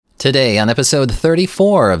Today, on episode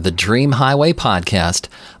 34 of the Dream Highway podcast,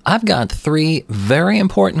 I've got 3 very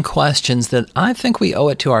important questions that I think we owe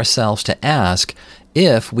it to ourselves to ask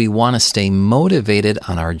if we want to stay motivated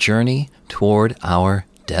on our journey toward our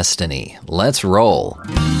destiny. Let's roll.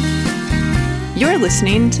 You're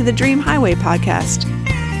listening to the Dream Highway podcast,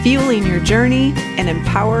 fueling your journey and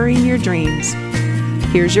empowering your dreams.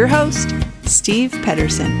 Here's your host, Steve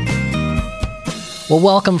Pederson. Well,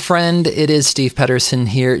 welcome, friend. It is Steve Pederson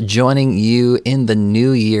here, joining you in the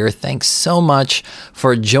new year. Thanks so much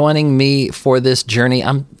for joining me for this journey.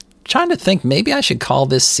 I'm trying to think, maybe I should call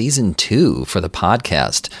this season 2 for the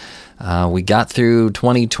podcast. We got through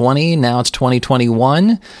 2020, now it's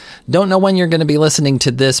 2021. Don't know when you're going to be listening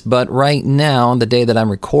to this, but right now, the day that I'm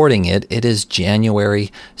recording it, it is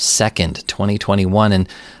January 2nd, 2021. And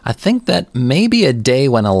I think that may be a day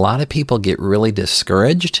when a lot of people get really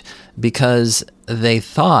discouraged because they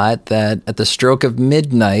thought that at the stroke of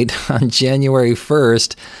midnight on January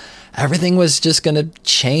 1st, everything was just going to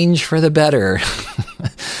change for the better.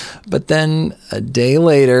 But then a day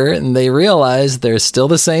later, and they realize they're still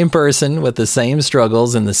the same person with the same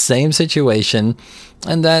struggles in the same situation,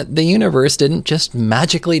 and that the universe didn't just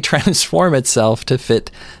magically transform itself to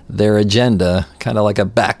fit their agenda, kind of like a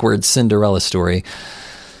backwards Cinderella story.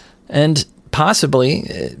 And possibly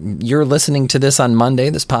you're listening to this on Monday.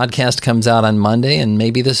 This podcast comes out on Monday, and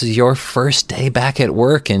maybe this is your first day back at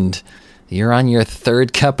work, and you're on your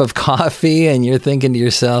 3rd cup of coffee and you're thinking to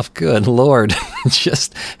yourself, good Lord,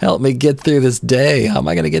 just help me get through this day. How am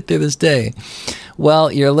I going to get through this day? Well,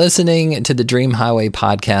 you're listening to the Dream Highway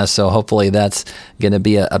podcast, so hopefully that's going to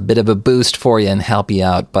be a bit of a boost for you and help you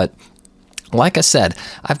out. But like I said,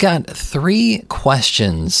 I've got 3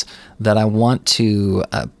 questions that I want to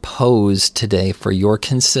pose today for your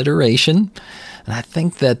consideration. And I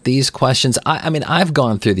think that these questions, I've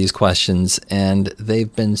gone through these questions and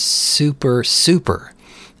they've been super, super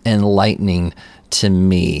enlightening to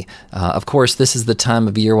me. Of course, this is the time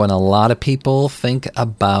of year when a lot of people think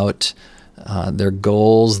about their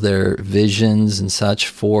goals, their visions and such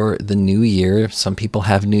for the new year. Some people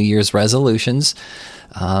have New Year's resolutions.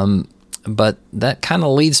 But that kind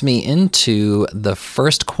of leads me into the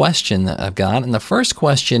first question that I've got. And the first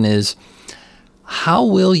question is, how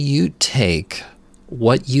will you take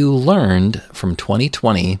what you learned from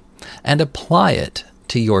 2020 and apply it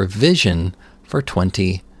to your vision for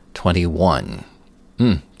 2021?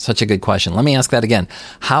 Such a good question. Let me ask that again.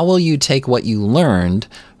 How will you take what you learned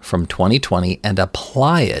from 2020 and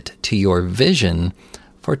apply it to your vision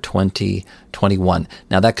for 2021?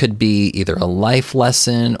 Now, that could be either a life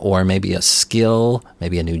lesson or maybe a skill,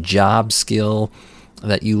 maybe a new job skill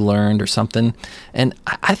that you learned or something. And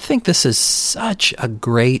I think this is such a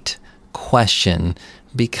great question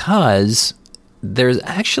because there's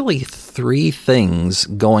actually 3 things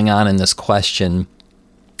going on in this question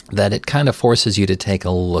that it kind of forces you to take a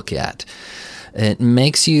look at. It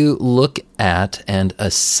makes you look at and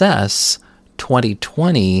assess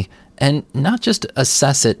 2020, and not just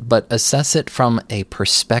assess it, but assess it from a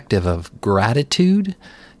perspective of gratitude,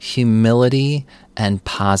 humility, and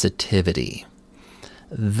positivity.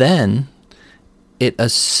 Then it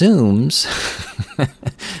assumes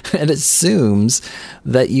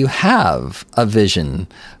that you have a vision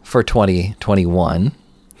for 2021.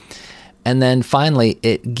 And then finally,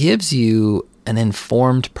 it gives you an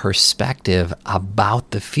informed perspective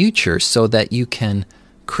about the future so that you can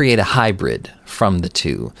create a hybrid from the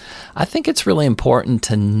 2. I think it's really important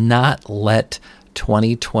to not let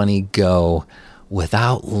 2020 go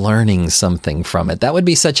without learning something from it. That would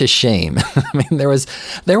be such a shame. I mean, there was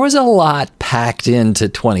a lot packed into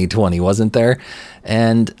 2020, wasn't there?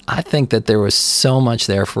 And I think that there was so much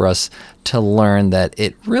there for us to learn that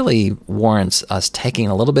it really warrants us taking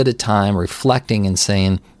a little bit of time, reflecting and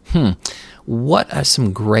saying, what are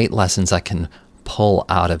some great lessons I can pull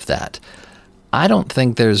out of that? I don't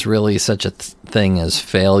think there's really such a thing as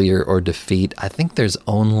failure or defeat. I think there's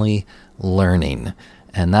only learning.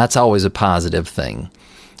 And that's always a positive thing.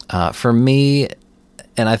 For me,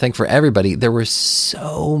 and I think for everybody, there were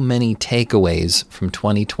so many takeaways from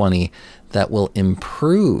 2020 that will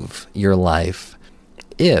improve your life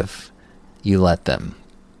if you let them.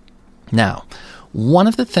 Now, one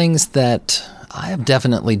of the things that I have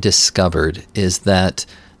definitely discovered is that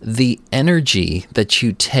the energy that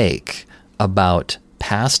you take about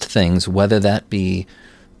past things, whether that be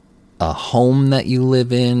a home that you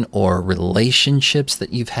live in or relationships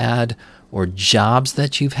that you've had or jobs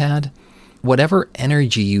that you've had, whatever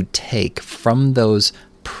energy you take from those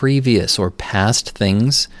previous or past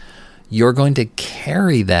things, you're going to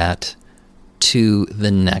carry that to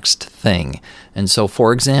the next thing. And so,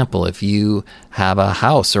 for example, if you have a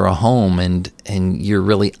house or a home and you're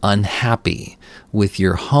really unhappy with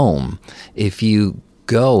your home, if you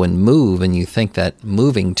go and move and you think that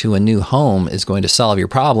moving to a new home is going to solve your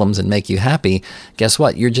problems and make you happy, guess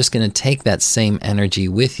what? You're just going to take that same energy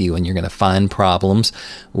with you and you're going to find problems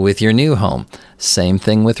with your new home. Same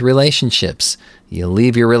thing with relationships. You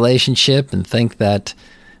leave your relationship and think that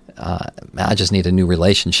I just need a new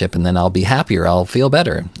relationship and then I'll be happier, I'll feel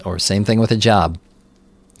better. Or same thing with a job.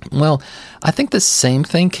 Well, I think the same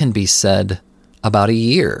thing can be said about a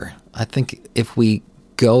year. I think if we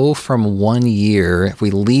go from 1 year, if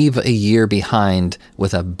we leave a year behind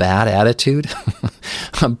with a bad attitude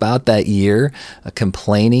about that year,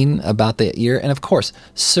 complaining about that year, and of course,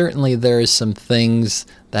 certainly there's some things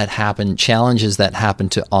that happen, challenges that happen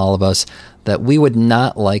to all of us that we would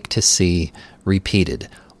not like to see repeated.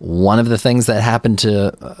 One of the things that happened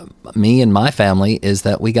to me and my family is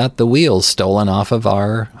that we got the wheels stolen off of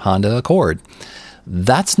our Honda Accord.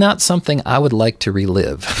 That's not something I would like to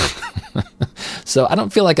relive. So I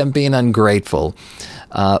don't feel like I'm being ungrateful,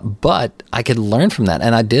 but I could learn from that.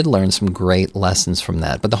 And I did learn some great lessons from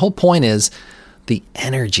that. But the whole point is the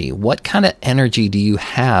energy. What kind of energy do you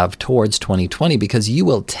have towards 2020? Because you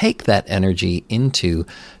will take that energy into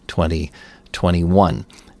 2021.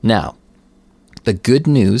 Now, the good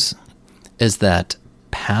news is that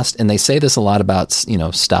past, and they say this a lot about,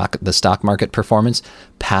 the stock market performance,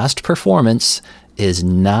 past performance is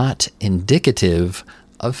not indicative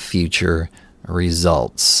of future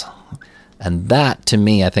results. And that, to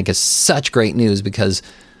me, I think is such great news because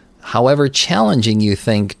however challenging you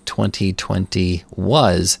think 2020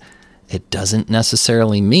 was, it doesn't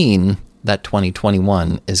necessarily mean that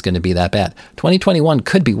 2021 is going to be that bad. 2021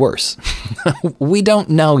 could be worse. We don't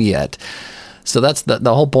know yet. So that's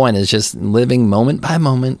the whole point, is just living moment by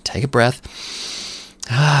moment. Take a breath.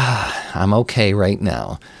 I'm okay right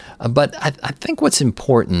now. But I think what's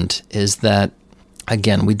important is that,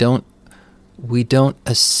 again, we don't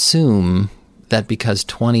assume that because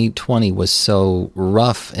 2020 was so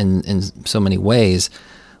rough in so many ways,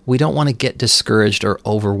 we don't want to get discouraged or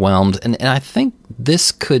overwhelmed. And I think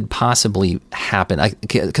this could possibly happen,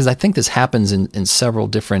 because I think this happens in several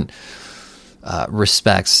different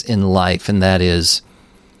respects in life, and that is,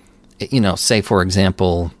 say for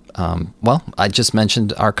example, I just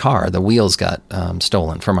mentioned our car. The wheels got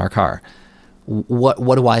stolen from our car.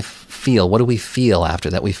 What do I feel? What do we feel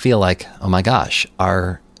after that? We feel like, oh my gosh,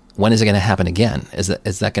 when is it going to happen again? Is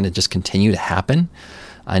that going to just continue to happen?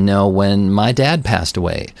 I know when my dad passed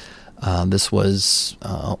away, this was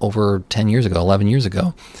over 10 years ago, 11 years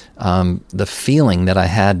ago, the feeling that I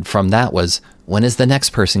had from that was, when is the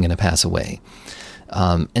next person going to pass away?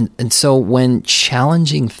 And so when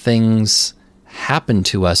challenging things happen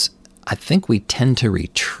to us, I think we tend to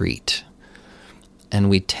retreat. And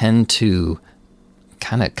we tend to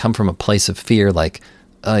kind of come from a place of fear, like,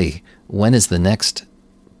 when is the next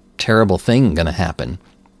terrible thing going to happen?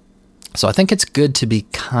 So I think it's good to be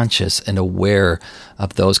conscious and aware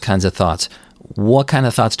of those kinds of thoughts. What kind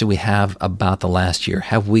of thoughts do we have about the last year?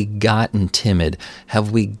 Have we gotten timid?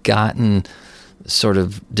 Have we gotten sort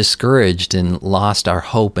of discouraged and lost our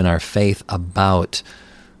hope and our faith about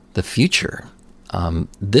the future?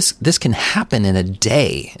 This can happen in a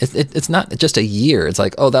day. It's not just a year. It's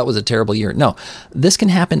like, oh, that was a terrible year. No, this can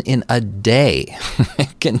happen in a day.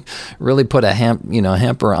 It can really put a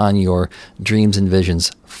hamper on your dreams and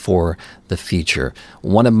visions for the future.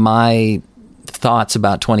 One of my thoughts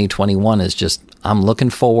about 2021 is just, I'm looking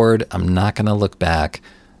forward. I'm not going to look back,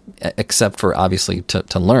 except for obviously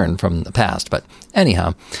to learn from the past. But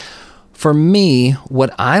anyhow, for me,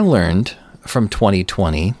 what I learned from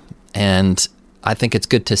 2020, and I think it's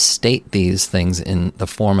good to state these things in the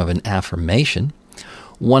form of an affirmation.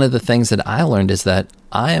 One of the things that I learned is that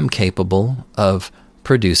I am capable of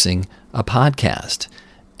producing a podcast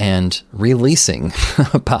and releasing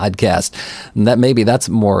a podcast. And that's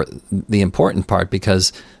more the important part,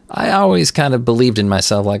 because I always kind of believed in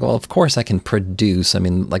myself, like, well, of course I can produce. I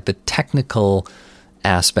mean, like, the technical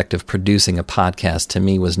aspect of producing a podcast to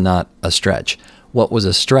me was not a stretch. What was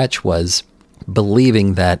a stretch was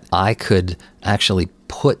believing that I could actually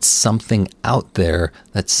put something out there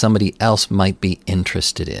that somebody else might be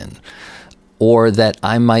interested in, or that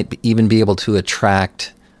I might even be able to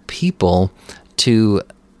attract people to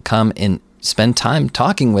come and spend time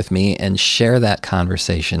talking with me and share that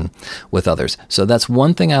conversation with others. So that's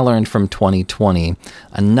one thing I learned from 2020.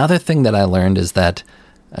 Another thing that I learned is that,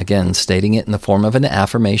 again, stating it in the form of an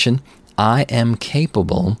affirmation, I am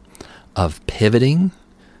capable of pivoting,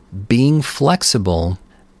 being flexible,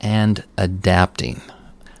 and adapting.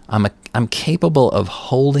 I'm capable of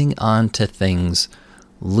holding on to things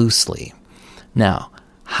loosely. Now,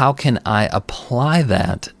 how can I apply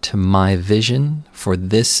that to my vision for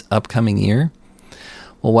this upcoming year?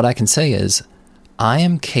 Well, what I can say is I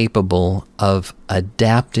am capable of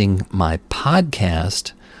adapting my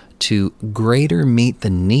podcast to greater meet the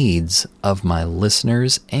needs of my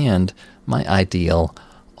listeners and my ideal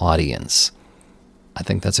audience. I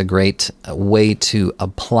think that's a great way to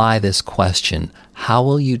apply this question. How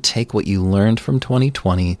will you take what you learned from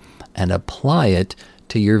 2020 and apply it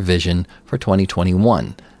to your vision for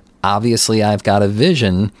 2021? Obviously, I've got a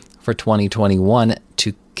vision for 2021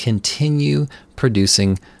 to continue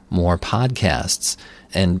producing more podcasts.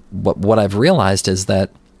 And what I've realized is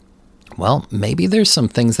that, well, maybe there's some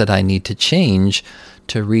things that I need to change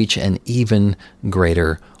to reach an even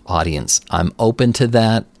greater audience. I'm open to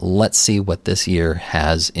that. Let's see what this year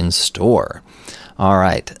has in store. All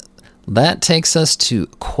right. That takes us to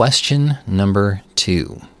question number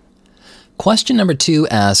 2. Question number 2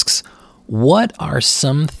 asks, what are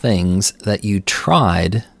some things that you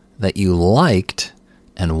tried that you liked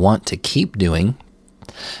and want to keep doing?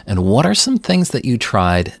 And what are some things that you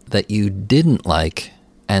tried that you didn't like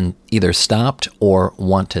and either stopped or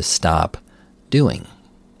want to stop doing?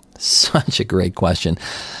 Such a great question.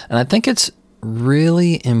 And I think it's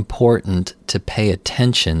really important to pay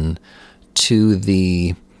attention to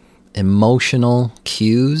the emotional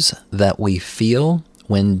cues that we feel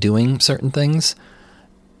when doing certain things.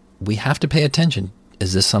 We have to pay attention.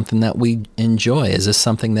 Is this something that we enjoy? Is this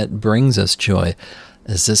something that brings us joy?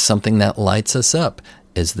 Is this something that lights us up?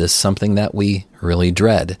 Is this something that we really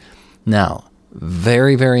dread? Now,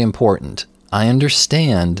 very, very important. I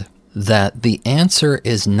understand that the answer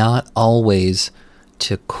is not always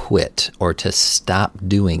to quit or to stop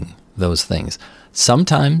doing those things.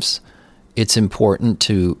 Sometimes it's important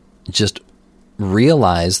to just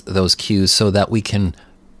realize those cues so that we can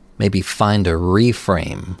maybe find a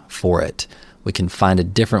reframe for it. We can find a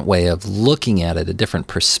different way of looking at it, a different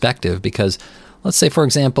perspective, because let's say, for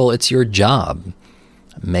example, it's your job.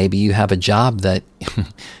 Maybe you have a job that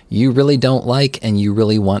you really don't like and you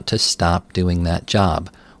really want to stop doing that job.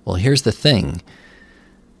 Well, here's the thing.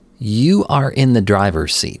 You are in the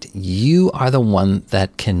driver's seat. You are the one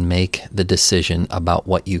that can make the decision about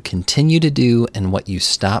what you continue to do and what you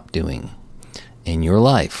stop doing in your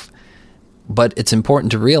life. But it's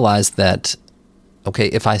important to realize that, okay,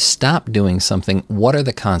 if I stop doing something, what are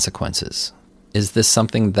the consequences? Is this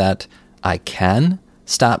something that I can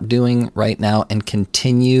stop doing right now and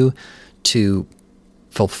continue to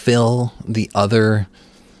fulfill the other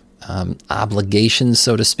obligations,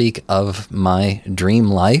 so to speak, of my dream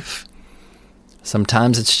life?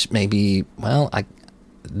 Sometimes it's maybe,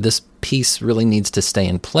 this piece really needs to stay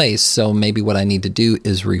in place, so maybe what I need to do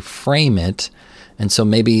is reframe it. And so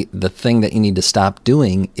maybe the thing that you need to stop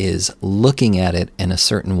doing is looking at it in a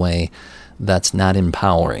certain way that's not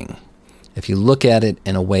empowering. If you look at it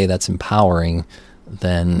in a way that's empowering,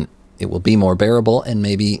 then it will be more bearable and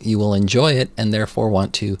maybe you will enjoy it and therefore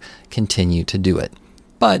want to continue to do it.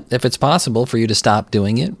 But if it's possible for you to stop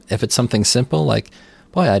doing it, if it's something simple like,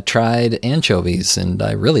 I tried anchovies and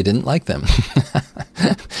I really didn't like them.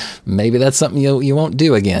 Maybe that's something you won't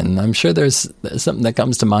do again. I'm sure there's something that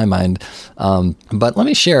comes to my mind. But let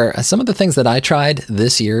me share some of the things that I tried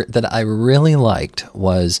this year that I really liked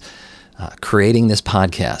was creating this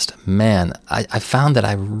podcast. Man, I found that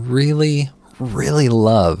I really, really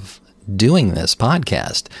love doing this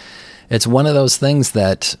podcast. It's one of those things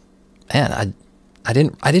that, man, I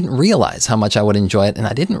didn't realize how much I would enjoy it, and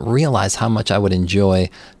I didn't realize how much I would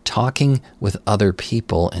enjoy talking with other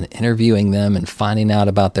people and interviewing them and finding out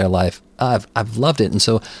about their life. I've loved it, and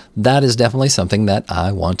so that is definitely something that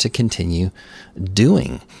I want to continue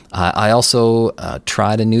doing. I also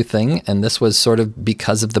tried a new thing, and this was sort of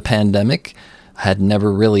because of the pandemic. I had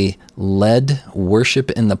never really led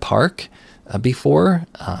worship in the park before,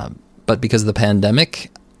 but because of the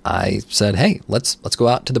pandemic, I said, hey, let's go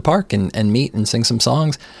out to the park and meet and sing some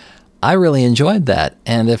songs. I really enjoyed that.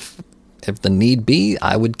 And if the need be,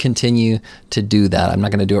 I would continue to do that. I'm not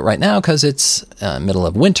going to do it right now because it's middle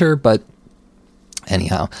of winter, but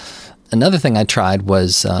anyhow. Another thing I tried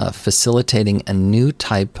was facilitating a new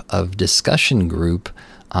type of discussion group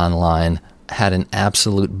online. Had an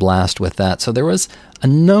absolute blast with that. So there was a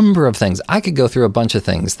number of things. I could go through a bunch of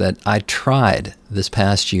things that I tried this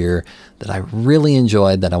past year that I really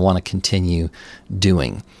enjoyed that I want to continue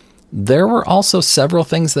doing. There were also several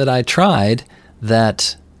things that I tried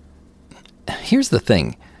that, here's the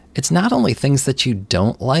thing, it's not only things that you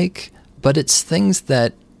don't like, but it's things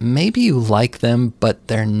that maybe you like them, but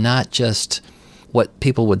they're not just what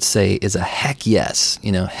people would say is a heck yes.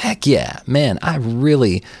 Heck yeah, man, I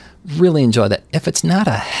really, really enjoy that. If it's not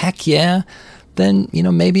a heck yeah, then,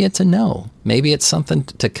 maybe it's a no. Maybe it's something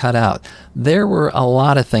to cut out. There were a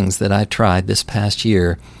lot of things that I tried this past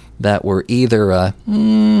year that were either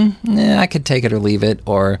I could take it or leave it,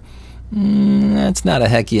 or it's not a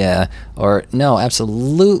heck yeah, or no,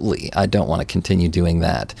 absolutely, I don't want to continue doing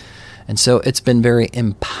that. And so it's been very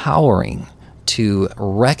empowering to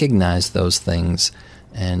recognize those things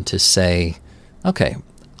and to say, okay,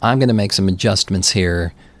 I'm going to make some adjustments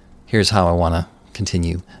here. Here's how I want to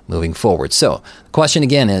continue moving forward. So the question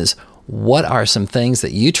again is, what are some things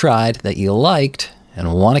that you tried that you liked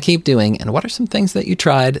and want to keep doing? And what are some things that you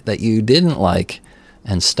tried that you didn't like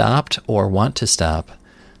and stopped or want to stop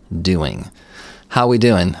doing? How are we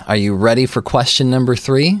doing? Are you ready for question number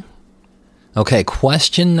 3? Okay,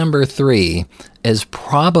 question number 3 is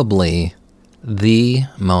probably the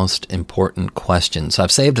most important question. So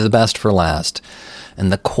I've saved the best for last.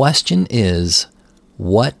 And the question is,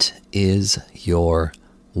 what is your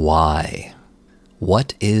why?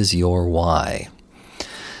 What is your why?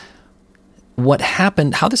 What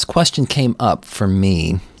happened, how this question came up for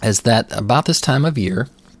me is that about this time of year,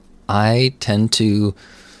 I tend to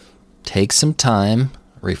take some time,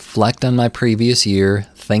 reflect on my previous year,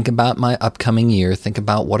 think about my upcoming year, think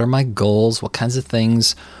about what are my goals, what kinds of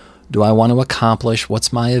things do I want to accomplish,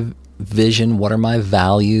 what's my vision, what are my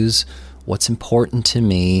values, what's important to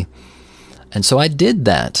me. And so I did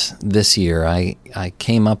that this year. I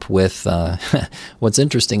came up with, what's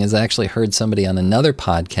interesting is I actually heard somebody on another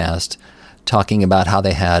podcast talking about how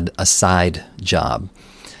they had a side job.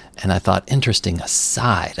 And I thought, interesting, a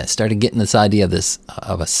side. I started getting this idea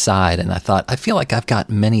of a side, and I thought, I feel like I've got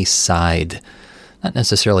many side, not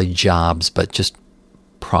necessarily jobs, but just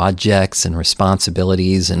projects and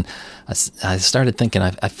responsibilities. And I started thinking,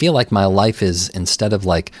 I feel like my life is, instead of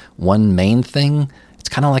like one main thing, it's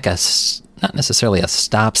kind of like not necessarily a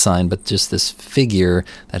stop sign, but just this figure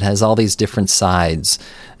that has all these different sides.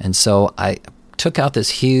 And so I took out this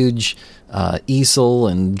huge easel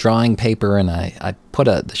and drawing paper, and I put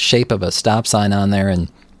the shape of a stop sign on there,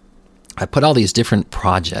 and I put all these different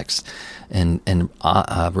projects and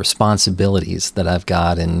responsibilities that I've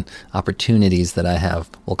got and opportunities that I have,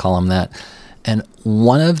 we'll call them that. And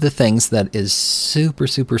one of the things that is super,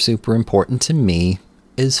 super, super important to me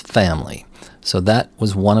is family. So that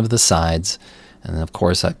was one of the sides. And then, of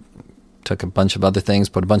course, I took a bunch of other things,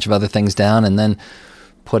 put a bunch of other things down, and then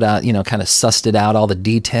put out, kind of sussed it out, all the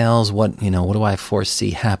details. What do I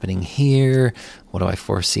foresee happening here? What do I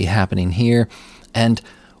foresee happening here? And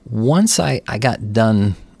once I got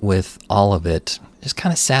done with all of it, just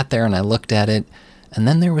kind of sat there and I looked at it, and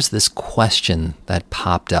then there was this question that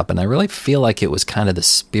popped up, and I really feel like it was kind of the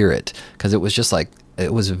spirit, because it was just like,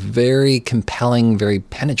 it was a very compelling, very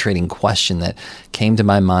penetrating question that came to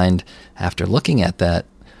my mind after looking at that,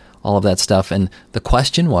 all of that stuff. And the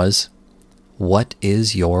question was, what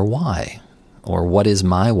is your why? Or what is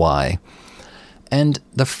my why? And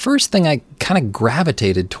the first thing I kind of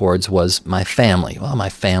gravitated towards was my family. Well, my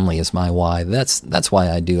family is my why. That's why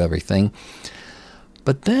I do everything.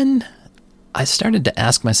 But then I started to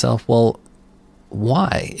ask myself, well,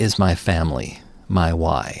 why is my family my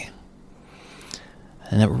why?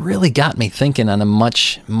 And it really got me thinking on a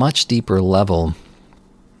much, much deeper level.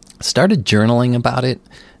 Started journaling about it.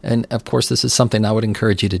 And of course, this is something I would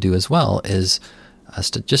encourage you to do as well, is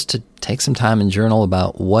to take some time and journal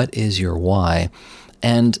about what is your why.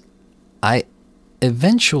 And I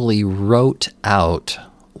eventually wrote out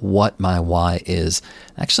what my why is.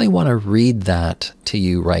 I actually want to read that to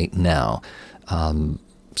you right now.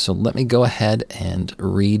 So let me go ahead and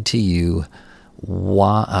read to you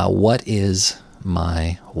what is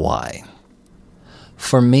my why.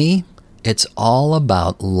 For me, it's all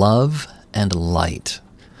about love and light.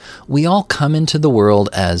 We all come into the world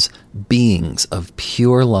as beings of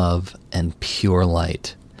pure love and pure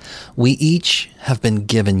light. We each have been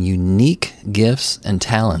given unique gifts and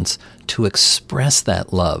talents to express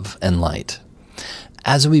that love and light.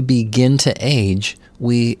 As we begin to age,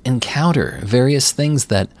 we encounter various things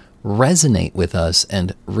that resonate with us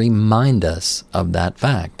and remind us of that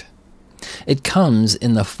fact. It comes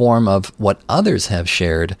in the form of what others have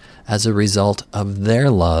shared as a result of their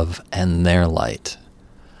love and their light.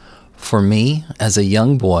 For me, as a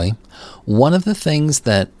young boy, one of the things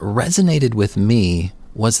that resonated with me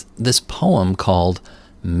was this poem called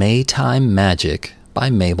Maytime Magic by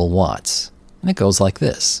Mabel Watts. And it goes like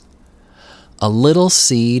this. A little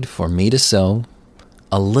seed for me to sow,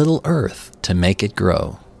 a little earth to make it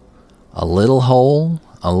grow, a little hole,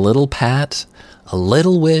 a little pat, a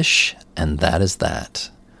little wish, and that is that.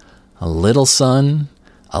 a little sun,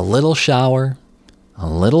 a little shower, a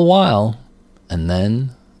little while, and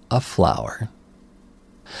then a flower.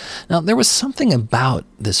 Now, there was something about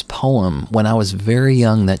this poem when I was very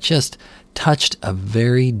young that just touched a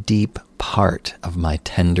very deep part of my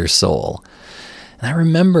tender soul. And I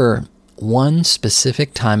remember one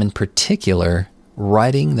specific time in particular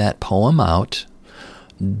writing that poem out,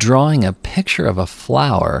 drawing a picture of a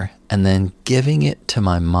flower, and then giving it to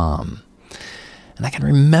my mom. And I can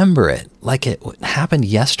remember it like it happened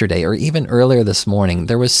yesterday or even earlier this morning.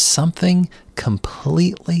 There was something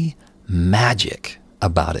completely magic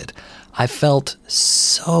about it. I felt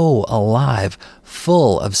so alive,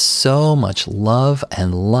 full of so much love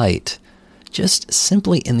and light, just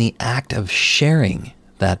simply in the act of sharing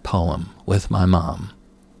that poem with my mom.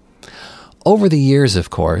 Over the years, of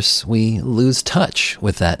course, we lose touch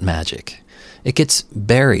with that magic. It gets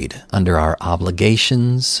buried under our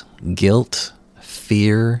obligations, guilt,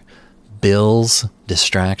 fear, bills,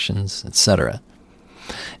 distractions, etc.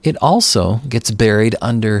 It also gets buried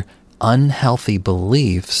under unhealthy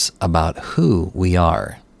beliefs about who we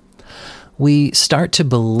are. We start to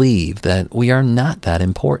believe that we are not that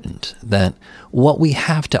important, that what we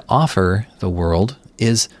have to offer the world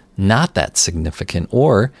is not that significant,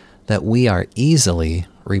 or that we are easily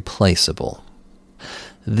replaceable.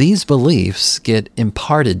 These beliefs get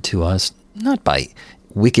imparted to us not by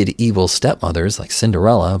wicked, evil stepmothers like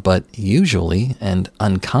Cinderella, but usually and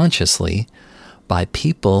unconsciously by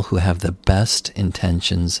people who have the best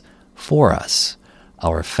intentions for us,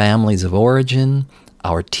 our families of origin,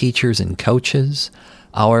 our teachers and coaches,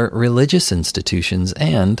 our religious institutions,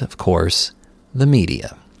 and, of course, the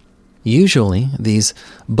media. Usually, these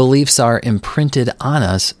beliefs are imprinted on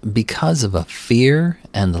us because of a fear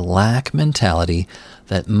and lack mentality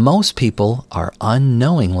that most people are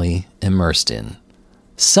unknowingly immersed in.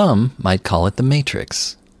 Some might call it the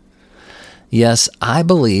Matrix. Yes, I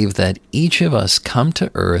believe that each of us come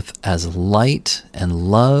to earth as light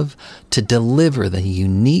and love to deliver the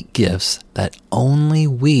unique gifts that only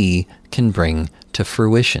we can bring to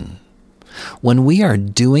fruition. When we are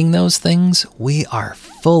doing those things, we are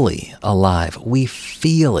fully alive. We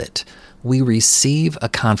feel it. We receive a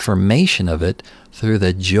confirmation of it through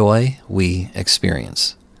the joy we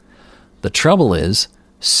experience. The trouble is,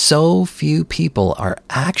 so few people are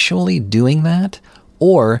actually doing that,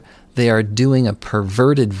 or they are doing a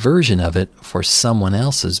perverted version of it for someone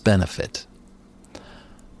else's benefit.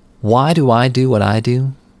 Why do I do what I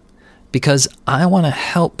do? Because I want to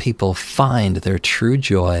help people find their true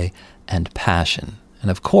joy and passion,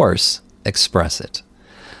 and of course, express it.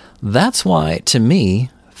 That's why, to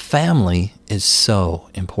me, family is so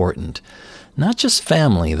important. Not just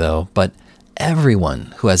family, though, but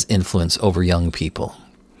everyone who has influence over young people.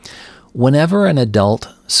 Whenever an adult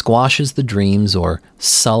squashes the dreams or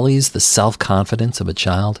sullies the self-confidence of a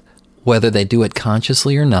child, whether they do it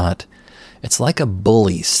consciously or not, it's like a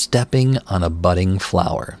bully stepping on a budding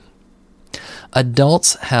flower.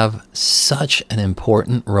 Adults have such an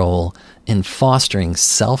important role in fostering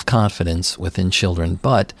self-confidence within children,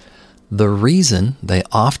 but the reason they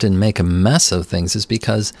often make a mess of things is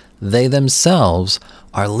because they themselves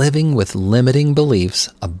are living with limiting beliefs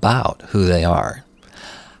about who they are.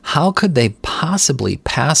 How could they possibly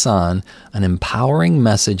pass on an empowering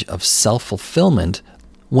message of self-fulfillment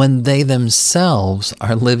when they themselves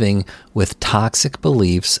are living with toxic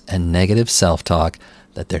beliefs and negative self-talk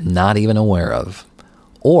that they're not even aware of?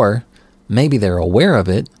 Or maybe they're aware of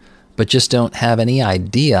it, but just don't have any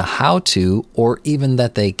idea how to, or even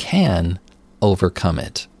that they can, overcome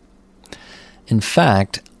it. In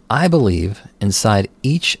fact, I believe inside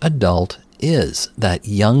each adult is that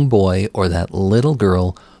young boy or that little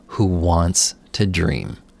girl who wants to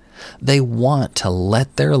dream. They want to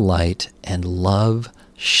let their light and love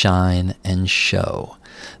shine and show.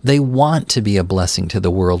 They want to be a blessing to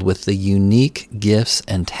the world with the unique gifts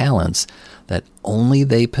and talents that only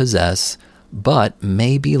they possess, but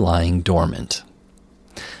may be lying dormant.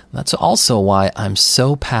 That's also why I'm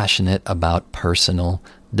so passionate about personal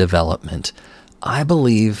development. I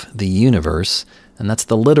believe the universe, and that's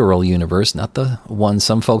the literal universe, not the one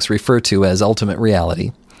some folks refer to as ultimate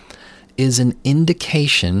reality, is an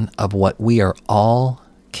indication of what we are all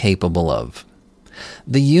capable of.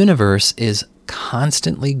 The universe is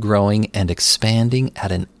constantly growing and expanding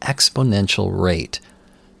at an exponential rate.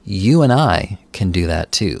 You and I can do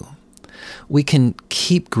that too. We can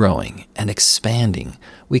keep growing and expanding.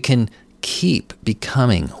 We can keep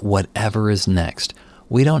becoming whatever is next.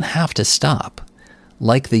 We don't have to stop.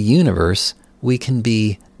 Like the universe, we can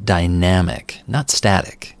be dynamic, not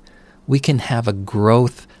static. We can have a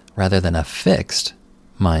growth rather than a fixed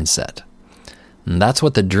mindset. And that's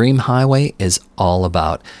what the Dream Highway is all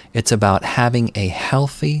about. It's about having a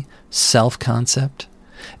healthy self-concept.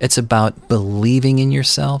 It's about believing in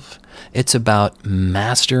yourself. It's about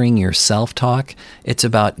mastering your self-talk. It's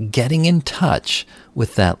about getting in touch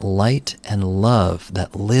with that light and love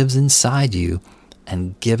that lives inside you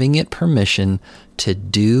and giving it permission to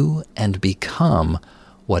do and become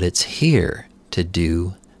what it's here to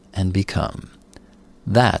do and become.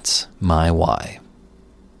 That's my why.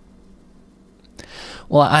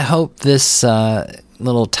 Well, I hope this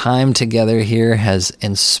little time together here has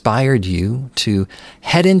inspired you to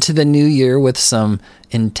head into the new year with some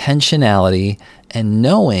intentionality and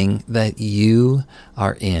knowing that you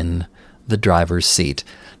are in the driver's seat.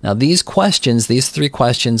 Now, these three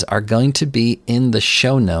questions are going to be in the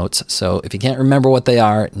show notes. So if you can't remember what they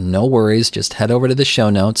are, no worries. Just head over to the show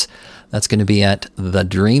notes. That's going to be at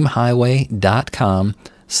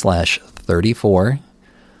thedreamhighway.com/34.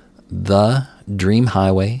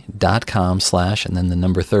 thedreamhighway.com/ and then the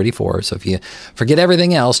number 34. So if you forget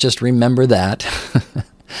everything else, just remember that.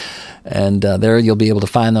 And there you'll be able to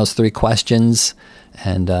find those three questions.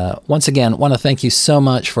 And once again, want to thank you so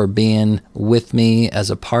much for being with me as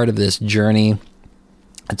a part of this journey.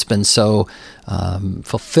 It's been so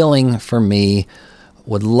fulfilling for me.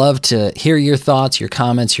 Would love to hear your thoughts, your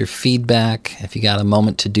comments, your feedback, if you got a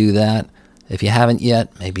moment to do that. If you haven't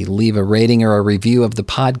yet, maybe leave a rating or a review of the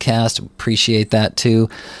podcast. Appreciate that too.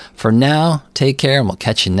 For now, take care, and we'll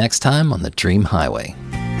catch you next time on the Dream Highway.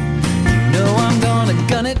 You know I'm gonna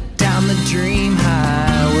gun it down the Dream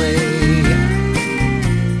Highway.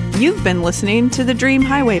 You've been listening to the Dream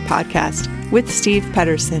Highway podcast with Steve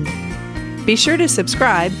Pederson. Be sure to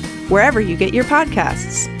subscribe wherever you get your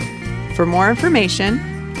podcasts. For more information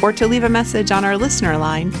or to leave a message on our listener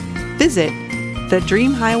line, visit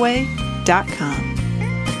thedreamhighway.com.